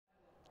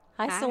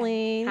Hi, Hi.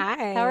 Celine.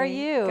 Hi. How are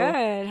you?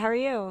 Good. How are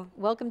you?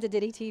 Welcome to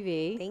Diddy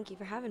TV. Thank you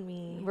for having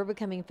me. We're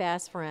becoming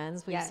fast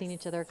friends. We've seen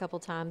each Yes. other a couple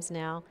times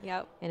now,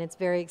 Yep. and it's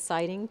very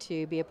exciting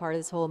to be a part of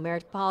this whole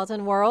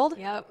metropolitan world.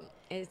 Yep.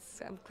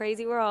 It's a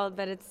crazy world,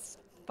 but it's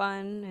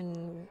fun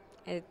and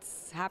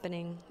it's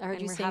happening. I heard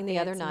and you we're sing the happy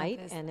other it's in night,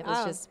 Memphis. and it was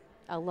Oh, just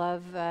I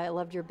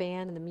loved your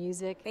band and the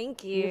music.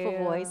 thank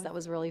Beautiful voice. you. That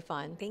was really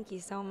fun. Thank you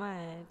so much.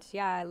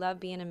 Yeah, I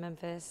love being in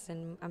Memphis,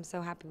 and I'm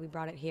so happy we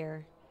brought it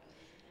here.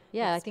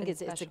 Yeah, I It's think been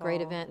it's a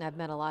great special. event, and I've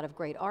met a lot of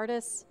great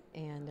artists,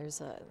 and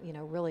there's a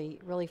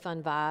really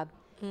fun vibe.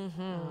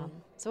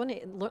 So I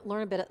want to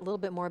learn a little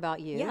bit more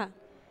about you. Yeah.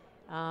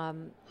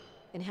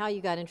 And how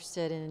you got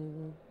interested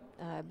in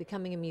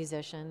becoming a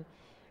musician.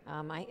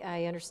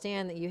 I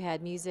understand that you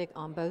had music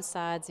on both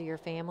sides of your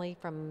family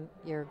from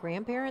your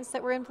grandparents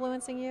that were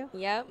influencing you.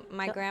 Yep,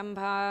 my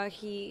grandpa,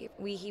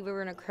 we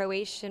were in a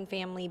Croatian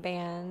family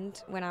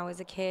band when I was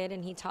a kid,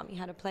 and he taught me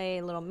how to play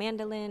a little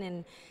mandolin,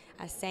 and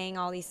I sang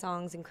all these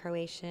songs in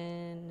Croatian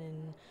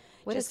and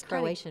What is just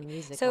kinda- Croatian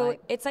music So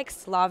like? it's like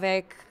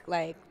Slavic,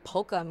 like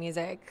polka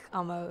music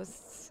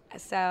almost.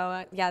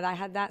 So yeah, I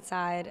had that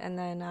side, and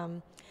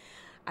then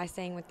I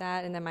sang with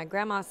that, and then my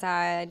grandma's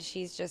side,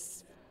 she's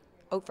just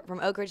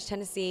from Oak Ridge,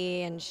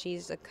 Tennessee, and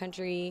she's a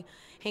country.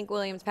 Hank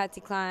Williams,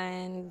 Patsy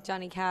Cline,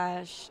 Johnny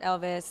Cash,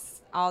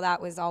 Elvis, all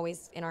that was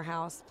always in our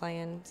house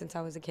playing since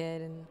I was a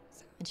kid, and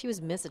And she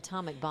was Miss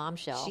Atomic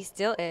Bombshell. she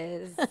still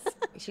is.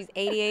 She's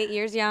 88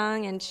 years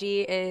young, and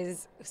she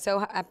is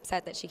so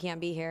upset that she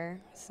can't be here.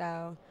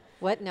 So.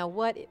 What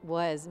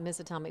was Miss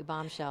Atomic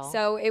Bombshell?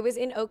 So it was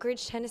in Oak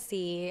Ridge,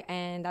 Tennessee,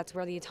 and that's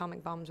where the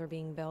atomic bombs were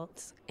being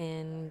built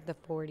in the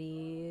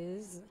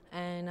 40s.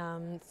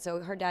 And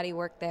so her daddy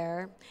worked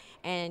there,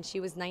 and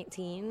she was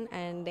 19,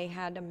 and they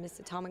had a Miss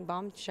Atomic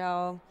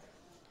Bombshell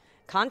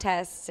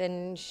contest,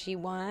 and she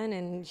won,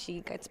 and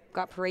she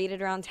got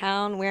paraded around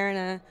town wearing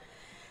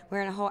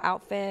a whole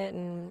outfit,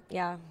 and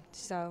yeah,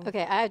 so.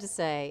 Okay, I have to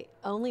say,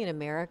 only in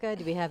America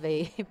do we have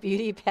a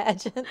beauty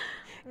pageant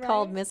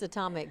called Right. Miss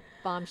Atomic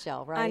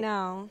Bombshell, right? I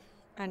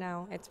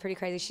know. It's pretty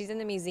crazy. She's in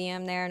the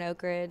museum there in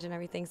Oak Ridge and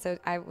everything. So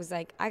I was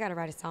like, I got to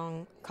write a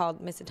song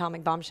called Miss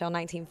Atomic Bombshell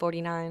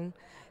 1949.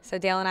 So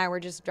Dale and I were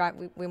just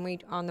when we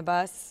on the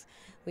bus,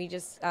 we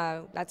just,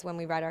 that's when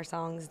we write our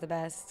songs the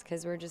best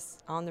because we're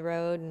just on the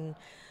road and,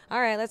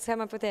 all right, let's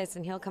come up with this.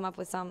 And he'll come up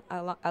with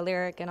a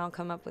lyric and I'll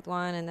come up with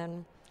one and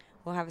then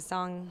we'll have a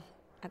song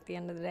at the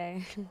end of the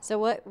day. So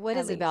what At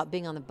is it least. about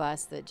being on the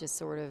bus that just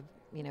sort of,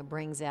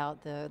 brings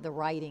out the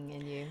writing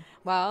in you?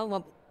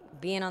 Well,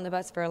 being on the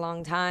bus for a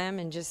long time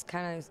and just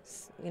kind of,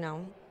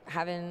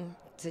 having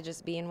to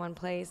just be in one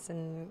place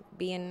and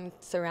being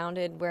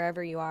surrounded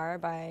wherever you are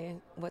by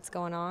what's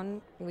going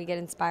on, we get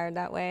inspired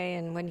that way.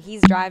 And when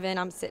he's driving,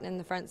 I'm sitting in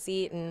the front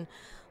seat and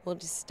we'll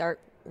just start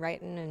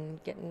writing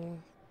and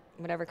getting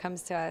whatever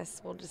comes to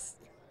us. We'll just,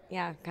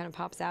 kind of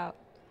pops out.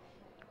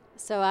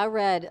 So I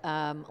read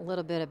a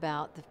little bit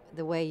about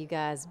the way you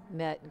guys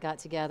met, and got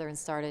together, and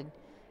started,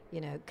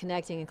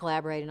 connecting and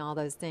collaborating, all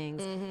those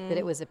things. That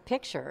it was a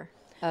picture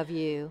of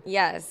you.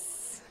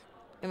 Yes.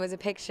 It was a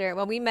picture.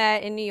 Well, we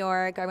met in New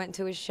York. I went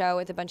to a show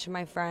with a bunch of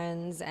my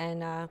friends,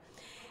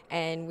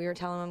 and we were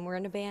telling them we're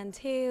in a band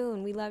too,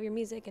 and we love your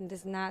music and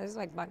this and that. This was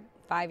like about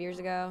 5 years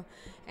ago,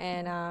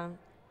 and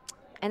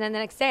then the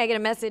next day I get a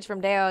message from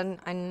Dale,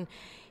 and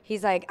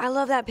he's like, "I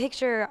love that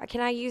picture.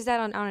 Can I use that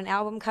on an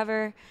album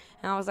cover?"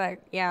 And I was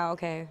like, "Yeah,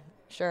 okay,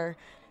 sure."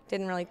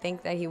 Didn't really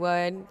think that he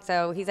would.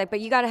 So he's like, "But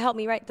you got to help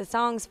me write the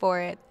songs for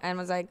it." And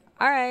I was like,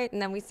 "All right."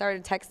 And then we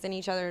started texting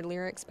each other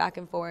lyrics back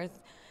and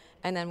forth.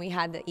 And then we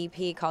had the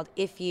EP called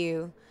If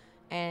You,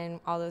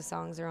 and all those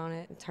songs are on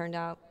it. It turned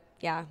out,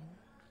 yeah.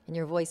 And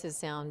your voices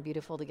sound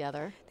beautiful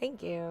together.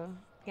 Thank you.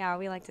 Yeah,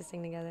 we like to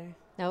sing together.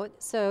 Now,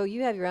 so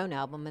you have your own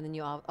album, and then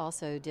you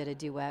also did a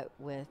duet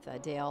with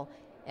Dale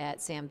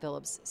at Sam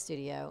Phillips'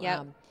 studio.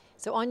 Yep.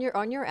 So on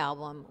your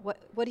album,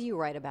 what do you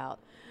write about?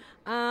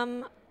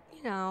 I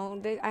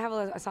have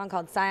a song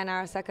called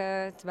Sayonara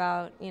Sucker. It's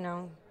about,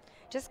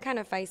 just kind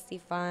of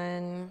feisty,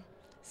 fun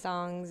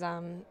songs.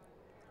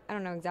 I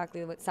don't know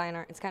exactly what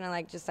Sayonara. It's kind of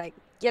like just like,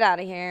 get out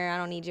of here. I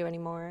don't need you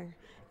anymore.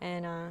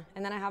 And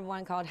then I have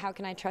one called How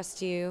Can I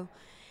Trust You?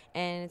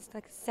 And it's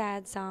like a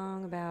sad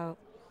song about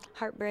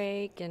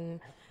heartbreak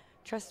and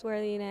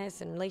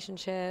trustworthiness and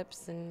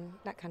relationships and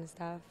that kind of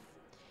stuff.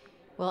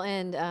 Well,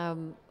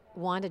 and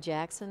Wanda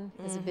Jackson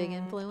is a big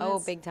influence. Oh,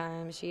 big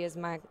time. She is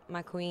my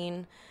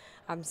queen.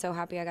 I'm so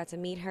happy I got to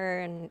meet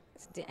her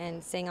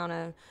and sing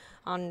on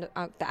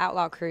the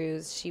Outlaw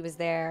cruise. She was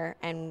there,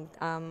 and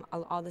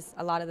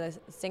a lot of the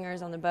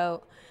singers on the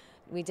boat.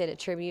 We did a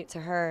tribute to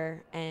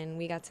her, and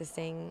we got to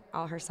sing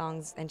all her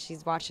songs. And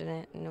she's watching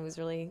it, and it was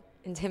really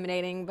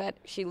intimidating, but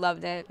she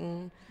loved it.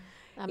 And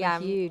I'm yeah,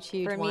 a huge for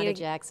me Wanda to-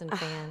 Jackson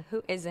fan.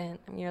 who isn't?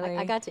 I mean,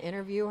 I got to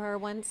interview her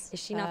once. Is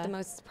she not the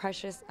most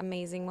precious,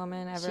 amazing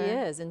woman ever? She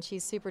is, and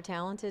she's super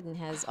talented and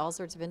has all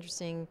sorts of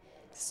interesting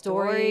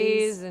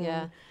Stories and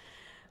yeah.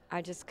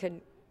 I just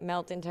could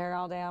melt into her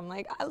all day. I'm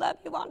like, I love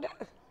you, Wanda.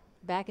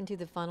 Back into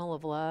the funnel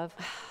of love.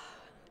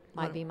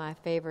 might be my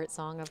favorite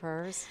song of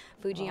hers.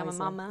 Fujiyama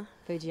Mama.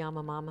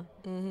 Fujiyama Mama.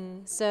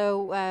 Mm-hmm.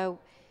 So,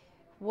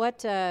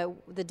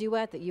 the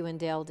duet that you and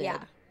Dale did?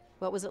 Yeah.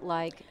 What was it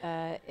like,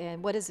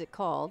 and what is it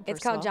called?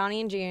 It's called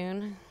Johnny and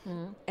June.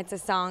 Mm-hmm. It's a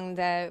song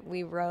that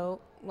we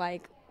wrote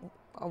like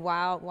a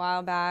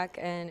while back,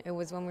 and it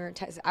was when we were.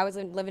 I was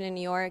living in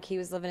New York. He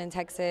was living in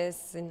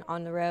Texas, and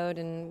on the road,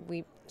 and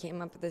we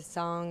came up with this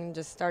song and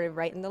just started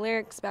writing the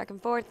lyrics back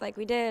and forth like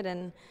we did,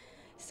 and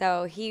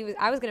so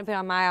I was gonna put it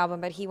on my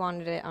album, but he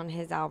wanted it on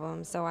his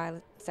album, so I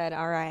said,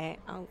 all right,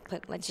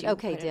 let you.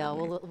 Okay, Dale,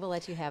 we'll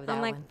let you have that.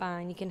 I'm like,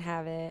 fine, you can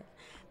have it.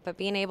 But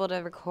being able to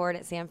record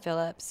at Sam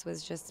Phillips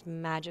was just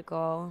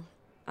magical,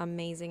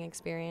 amazing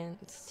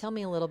experience. Tell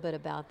me a little bit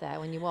about that.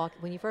 When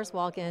you first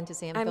walk into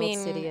Sam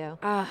Phillips studio.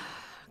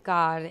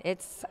 God,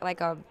 it's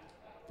like a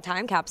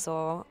time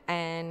capsule,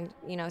 and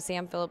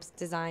Sam Phillips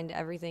designed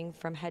everything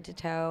from head to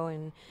toe,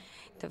 and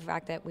the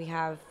fact that we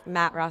have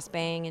Matt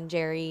Ross-Bang and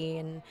Jerry,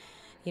 and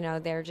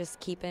they're just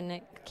keeping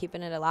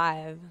it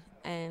alive,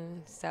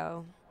 and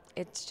so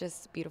it's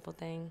just a beautiful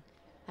thing.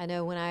 I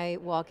know when I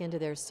walk into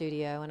their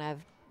studio, and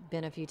I've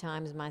been a few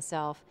times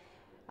myself,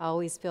 I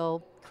always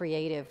feel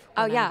creative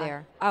when I'm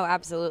there. Oh,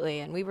 absolutely.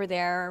 And we were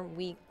there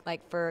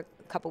for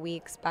a couple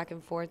weeks back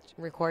and forth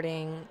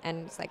recording,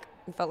 and it's like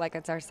it felt like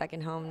it's our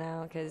second home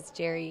now, because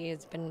Jerry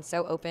has been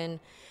so open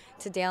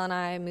to Dale and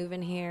I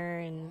moving here,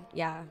 and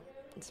yeah,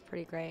 it's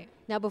pretty great.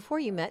 Now, before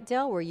you met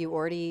Dale, were you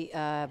already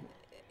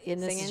in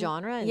this singing?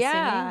 genre and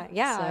singing?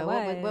 Yeah, so I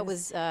was. What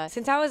was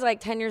since I was like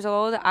 10 years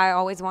old, I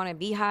always wanted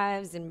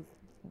beehives and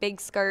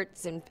big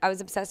skirts, and I was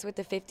obsessed with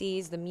the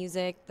 50s, the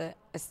music, the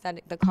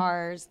aesthetic, the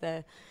cars,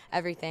 the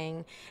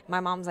everything.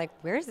 My mom's like,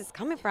 where is this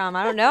coming from?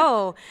 I don't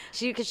know.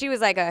 Because she was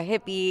like a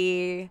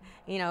hippie,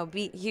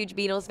 huge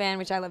Beatles fan,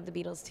 which I love the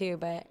Beatles too,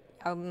 but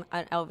I'm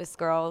an Elvis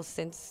girl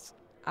since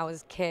I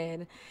was a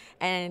kid.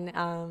 And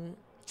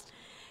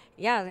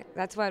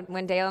that's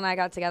when Dale and I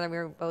got together, we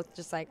were both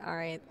just like, all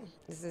right,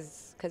 this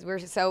is, because we're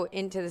so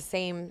into the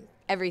same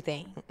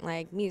everything,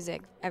 like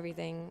music,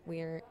 everything.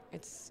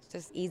 It's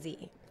just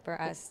easy for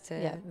us to.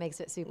 Yeah, it makes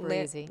it super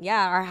easy.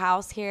 Yeah, our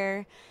house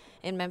here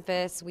in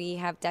Memphis, we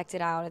have decked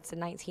it out. It's a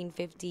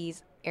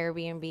 1950s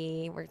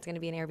Airbnb, where it's going to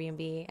be an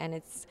Airbnb, and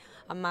it's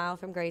a mile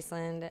from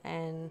Graceland,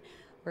 and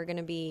we're going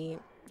to be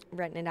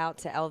renting it out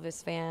to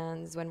Elvis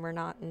fans when we're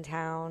not in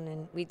town.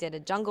 And we did a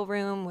jungle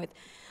room with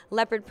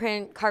leopard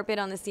print carpet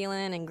on the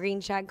ceiling and green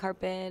shag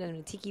carpet and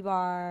a tiki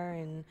bar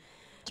and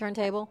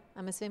turntable,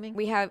 I'm assuming.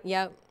 We have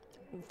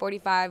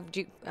 45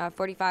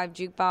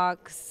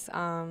 jukebox,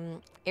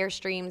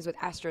 Airstreams with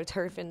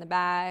AstroTurf in the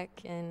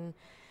back, and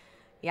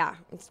yeah,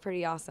 it's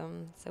pretty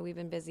awesome. So we've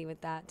been busy with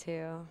that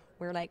too.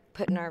 We're like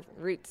putting our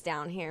roots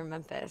down here in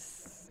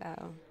Memphis.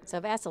 So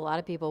I've asked a lot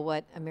of people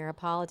what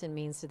Ameripolitan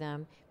means to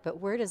them, but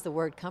where does the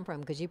word come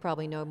from? Because you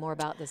probably know more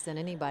about this than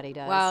anybody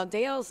does. Well,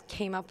 Dale's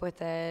came up with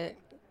it.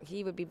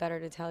 He would be better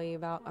to tell you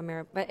about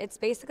but it's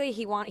basically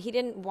he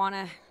didn't want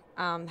to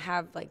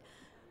have like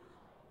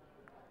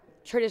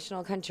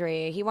traditional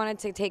country. He wanted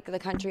to take the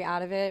country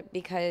out of it,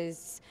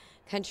 because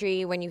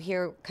country, when you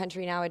hear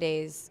country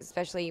nowadays,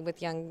 especially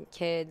with young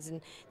kids,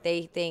 and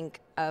they think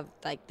of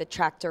like the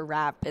tractor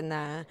rap and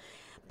the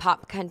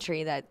pop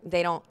country, that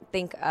they don't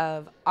think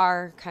of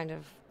our kind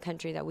of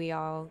country that we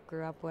all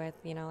grew up with,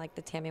 like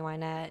the Tammy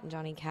Wynette and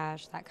Johnny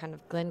Cash, that kind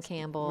of Glenn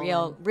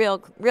Campbell,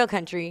 real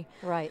country.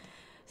 Right.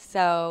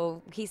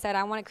 So he said,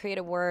 I want to create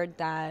a word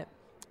that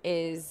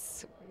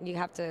is,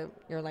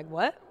 you're like,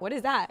 what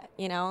is that?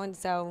 And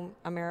so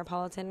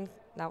Ameripolitan,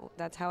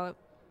 that's how it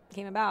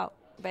came about.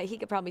 But he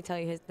could probably tell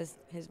you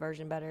his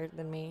version better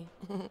than me.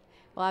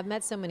 Well, I've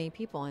met so many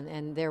people,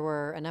 and there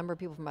were a number of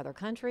people from other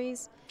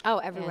countries. Oh,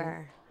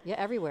 everywhere.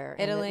 Everywhere.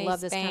 Italy, love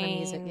Spain, this kind of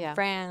music. Yeah.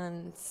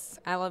 France,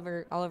 all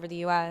over the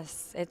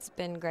U.S. It's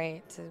been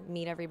great to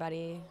meet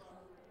everybody.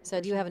 So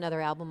do you have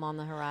another album on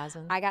the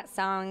horizon? I got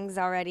songs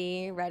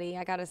already ready.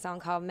 I got a song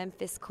called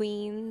Memphis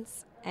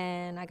Queens,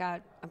 and I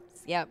got a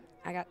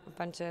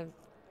bunch of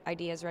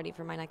ideas ready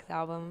for my next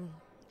album,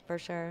 for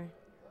sure.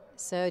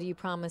 So do you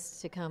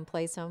promise to come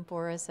play some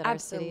for us at our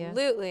studio?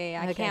 Absolutely.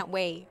 I can't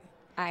wait.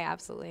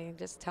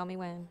 Just tell me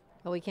when.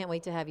 Well, we can't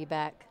wait to have you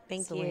back.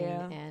 Thank Celine. you.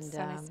 And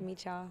so nice to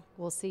meet y'all.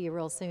 We'll see you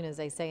real soon, as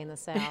they say in the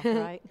South,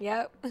 right?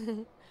 Yep.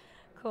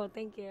 Cool.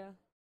 Thank you.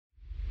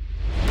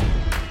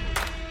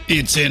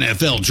 It's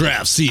NFL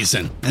draft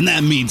season, and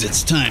that means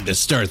it's time to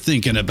start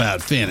thinking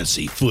about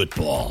fantasy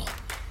football.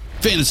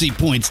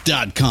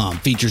 FantasyPoints.com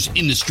features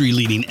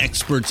industry-leading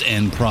experts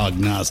and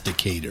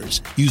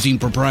prognosticators using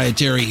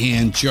proprietary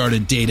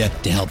hand-charted data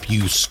to help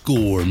you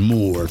score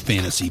more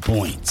fantasy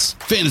points.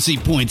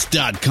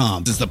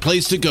 FantasyPoints.com is the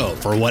place to go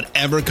for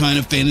whatever kind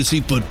of fantasy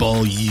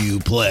football you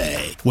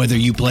play. Whether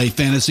you play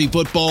fantasy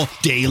football,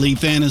 daily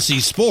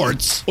fantasy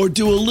sports, or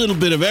do a little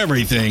bit of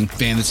everything,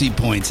 Fantasy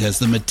Points has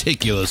the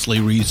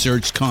meticulously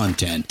researched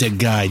content to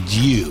guide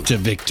you to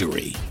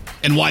victory.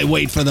 And why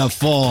wait for the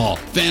fall?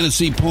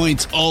 Fantasy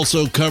Points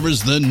also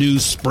covers the new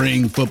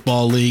spring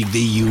football league,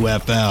 the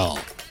UFL.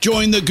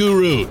 Join the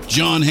guru,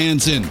 John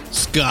Hansen,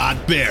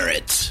 Scott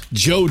Barrett,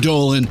 Joe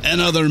Dolan,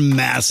 and other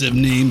massive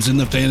names in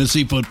the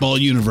fantasy football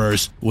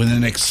universe with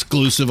an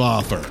exclusive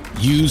offer.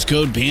 Use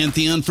code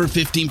Pantheon for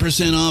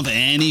 15% off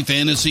any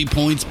Fantasy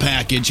Points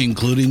package,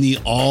 including the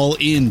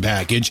all-in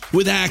package,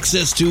 with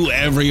access to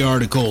every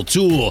article,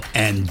 tool,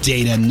 and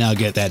data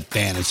nugget that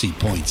Fantasy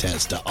Points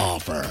has to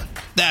offer.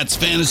 That's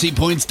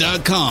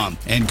fantasypoints.com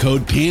and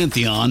code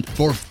Pantheon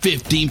for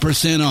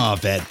 15%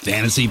 off at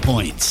Fantasy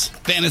Points.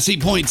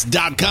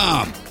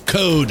 Fantasypoints.com,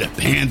 code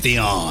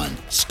Pantheon.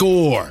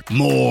 Score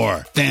more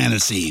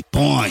fantasy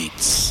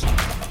points.